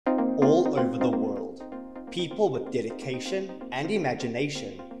all over the world, people with dedication and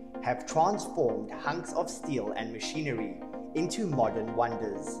imagination have transformed hunks of steel and machinery into modern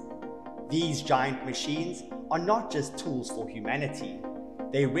wonders. These giant machines are not just tools for humanity,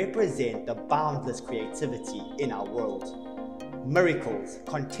 they represent the boundless creativity in our world. Miracles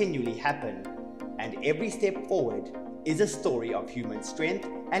continually happen, and every step forward is a story of human strength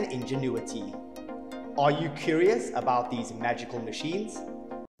and ingenuity. Are you curious about these magical machines?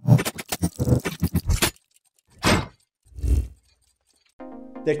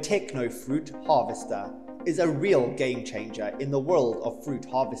 The Techno Fruit Harvester is a real game changer in the world of fruit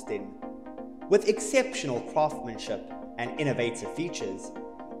harvesting. With exceptional craftsmanship and innovative features,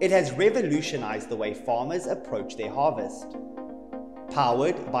 it has revolutionized the way farmers approach their harvest.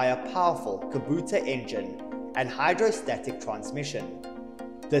 Powered by a powerful Kubota engine and hydrostatic transmission,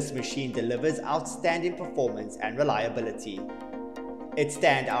 this machine delivers outstanding performance and reliability. Its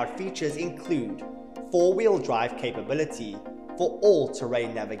standout features include 4-wheel drive capability for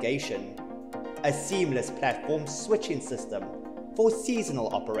all-terrain navigation, a seamless platform switching system for seasonal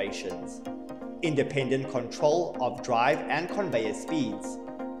operations, independent control of drive and conveyor speeds,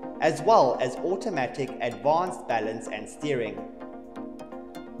 as well as automatic advanced balance and steering.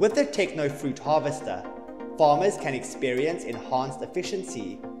 With the Techno Fruit Harvester, farmers can experience enhanced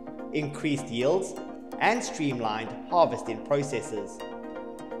efficiency, increased yields, and streamlined harvesting processes.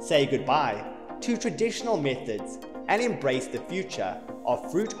 Say goodbye to traditional methods and embrace the future of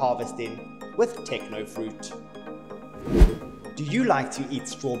fruit harvesting with Techno Fruit. Do you like to eat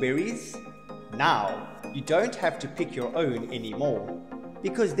strawberries? Now, you don't have to pick your own anymore,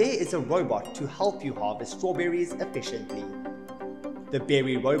 because there is a robot to help you harvest strawberries efficiently. The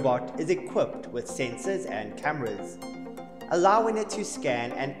berry robot is equipped with sensors and cameras, allowing it to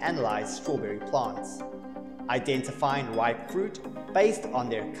scan and analyze strawberry plants, identifying ripe fruit based on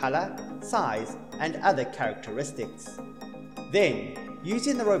their color, size, and other characteristics. Then,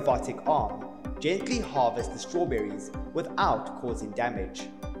 using the robotic arm, gently harvest the strawberries without causing damage.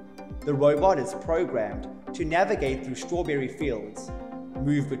 The robot is programmed to navigate through strawberry fields,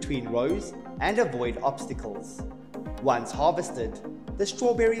 move between rows, and avoid obstacles. Once harvested, the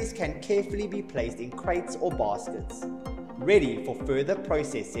strawberries can carefully be placed in crates or baskets, ready for further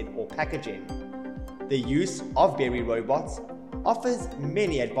processing or packaging. The use of berry robots offers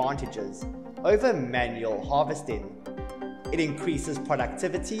many advantages over manual harvesting. It increases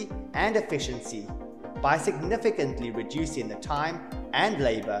productivity and efficiency by significantly reducing the time and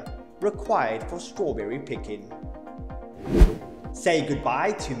labor required for strawberry picking. Say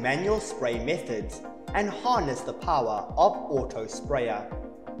goodbye to manual spray methods and harness the power of auto sprayer.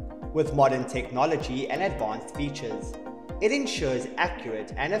 With modern technology and advanced features, it ensures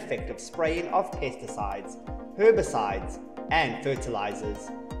accurate and effective spraying of pesticides, herbicides, and fertilizers.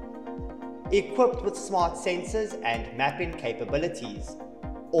 Equipped with smart sensors and mapping capabilities,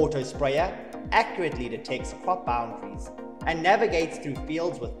 auto sprayer accurately detects crop boundaries and navigates through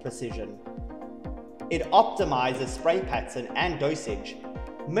fields with precision. It optimizes spray pattern and dosage,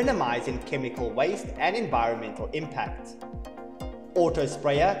 minimizing chemical waste and environmental impact. Auto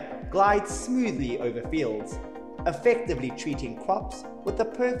sprayer glides smoothly over fields, effectively treating crops with the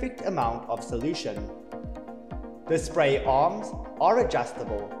perfect amount of solution. The spray arms are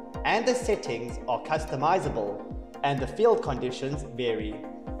adjustable and the settings are customizable, and the field conditions vary.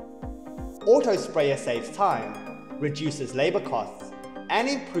 Auto sprayer saves time, reduces labor costs, and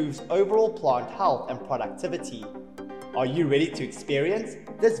improves overall plant health and productivity. Are you ready to experience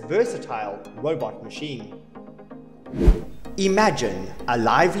this versatile robot machine? Imagine a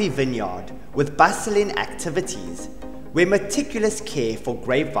lively vineyard with bustling activities where meticulous care for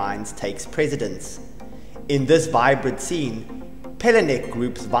grapevines takes precedence. In this vibrant scene, Pruning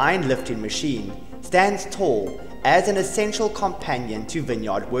Group's vine lifting machine stands tall as an essential companion to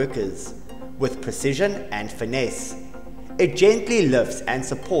vineyard workers. With precision and finesse, it gently lifts and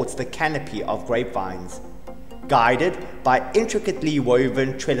supports the canopy of grapevines, guided by intricately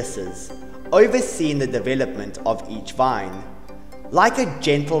woven trellises, overseeing the development of each vine. Like a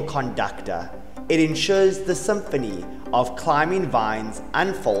gentle conductor, it ensures the symphony of climbing vines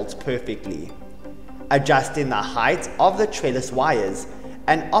unfolds perfectly. Adjusting the height of the trellis wires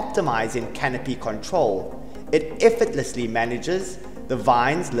and optimizing canopy control, it effortlessly manages the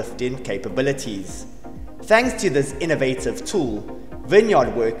vine's lifting capabilities. Thanks to this innovative tool,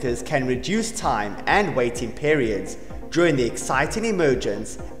 vineyard workers can reduce time and waiting periods during the exciting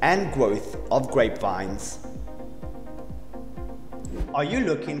emergence and growth of grapevines. Are you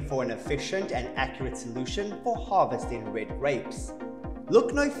looking for an efficient and accurate solution for harvesting red grapes?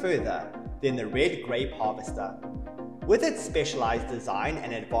 Look no further than the Red Grape Harvester. With its specialized design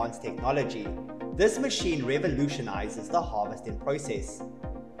and advanced technology, this machine revolutionizes the harvesting process.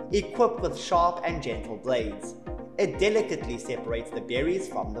 Equipped with sharp and gentle blades, it delicately separates the berries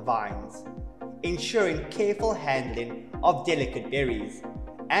from the vines, ensuring careful handling of delicate berries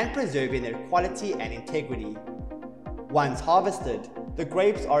and preserving their quality and integrity. Once harvested, the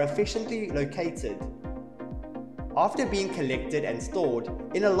grapes are efficiently located after being collected and stored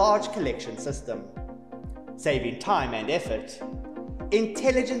in a large collection system, saving time and effort.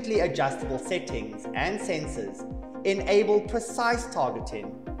 Intelligently adjustable settings and sensors enable precise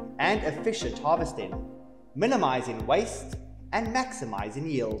targeting and efficient harvesting, minimizing waste and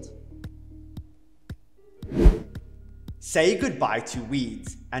maximizing yield. Say goodbye to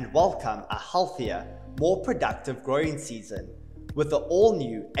weeds and welcome a healthier, more productive growing season with the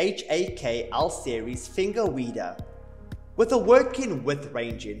all-new HAK L Series Finger Weeder. With a working width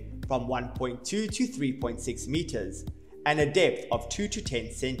ranging from 1.2 to 3.6 meters and a depth of 2 to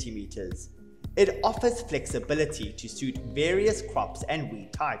 10 centimeters, it offers flexibility to suit various crops and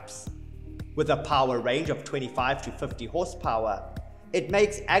weed types. With a power range of 25 to 50 horsepower, it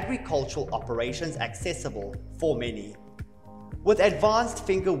makes agricultural operations accessible for many. With advanced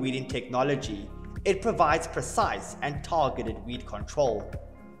finger weeding technology, it provides precise and targeted weed control,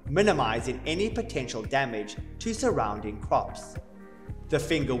 minimizing any potential damage to surrounding crops. The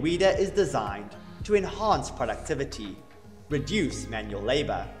finger weeder is designed to enhance productivity, reduce manual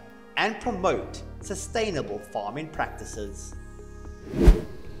labor, and promote sustainable farming practices.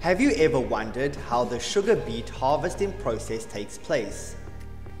 Have you ever wondered how the sugar beet harvesting process takes place?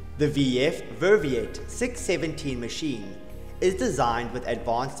 The VF Verviet 617 machine is designed with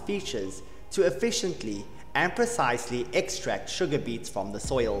advanced features to efficiently and precisely extract sugar beets from the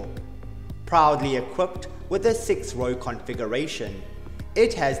soil. Proudly equipped with a 6-row configuration,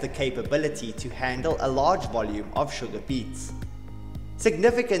 it has the capability to handle a large volume of sugar beets,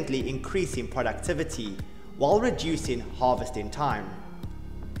 significantly increasing productivity while reducing harvesting time.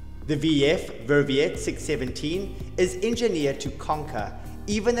 The VF Verviet 617 is engineered to conquer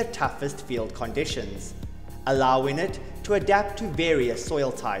even the toughest field conditions, allowing it to adapt to various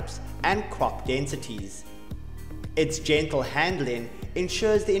soil types and crop densities. Its gentle handling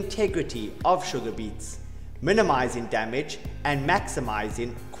ensures the integrity of sugar beets, minimizing damage and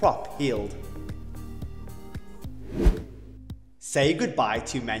maximizing crop yield. Say goodbye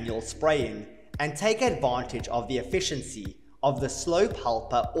to manual spraying and take advantage of the efficiency of the slope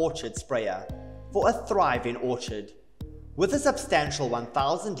helper orchard sprayer for a thriving orchard. With a substantial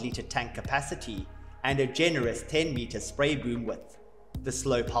 1,000-litre tank capacity and a generous 10-meter spray boom width, the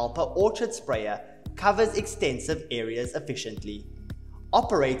slope helper orchard sprayer covers extensive areas efficiently.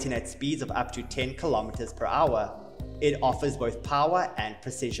 Operating at speeds of up to 10 kilometers per hour, it offers both power and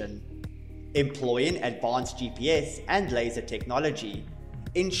precision. Employing advanced GPS and laser technology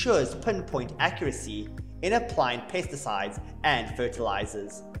ensures pinpoint accuracy in applying pesticides and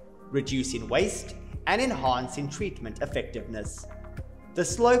fertilizers, reducing waste and enhancing treatment effectiveness. The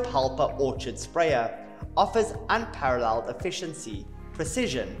slope helper orchard sprayer offers unparalleled efficiency,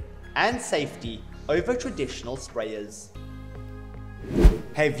 precision, and safety over traditional sprayers.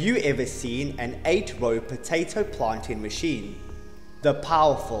 Have you ever seen an 8-row potato planting machine? The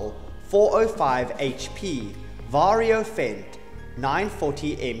powerful 405 HP Vario Fendt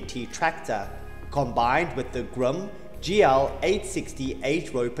 940 MT tractor, combined with the Grape GL 860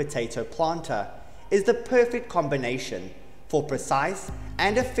 8-row potato planter, is the perfect combination for precise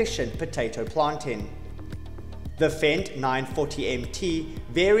and efficient potato planting. The Fendt 940 MT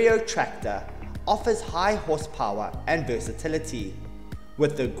Vario tractor offers high horsepower and versatility.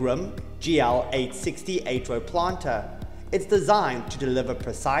 With the Grape GL 860 8-row planter, it's designed to deliver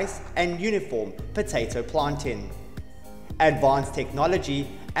precise and uniform potato planting. Advanced technology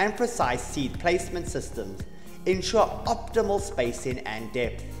and precise seed placement systems ensure optimal spacing and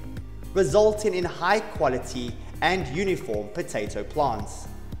depth, resulting in high quality and uniform potato plants.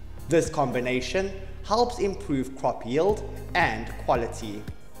 This combination helps improve crop yield and quality.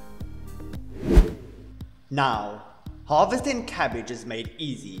 Now, harvesting cabbage is made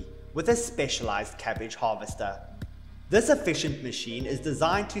easy with a specialized cabbage harvester. This efficient machine is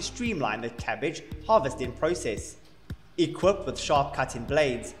designed to streamline the cabbage harvesting process. Equipped with sharp cutting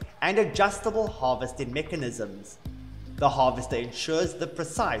blades and adjustable harvesting mechanisms, the harvester ensures the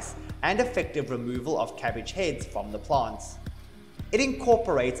precise and effective removal of cabbage heads from the plants. It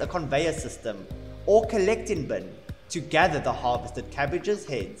incorporates a conveyor system or collecting bin to gather the harvested cabbage's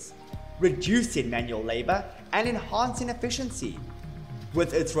heads, reducing manual labor and enhancing efficiency.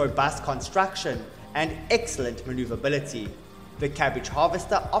 With its robust construction and excellent maneuverability, the cabbage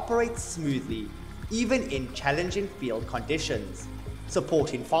harvester operates smoothly, even in challenging field conditions,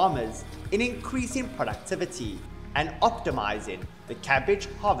 supporting farmers in increasing productivity and optimizing the cabbage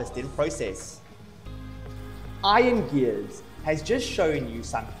harvesting process. Iron Gears has just shown you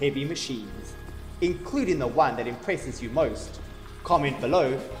some heavy machines, including the one that impresses you most. Comment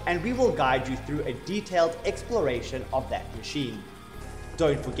below and we will guide you through a detailed exploration of that machine.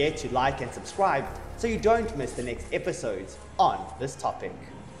 Don't forget to like and subscribe so you don't miss the next episodes on this topic.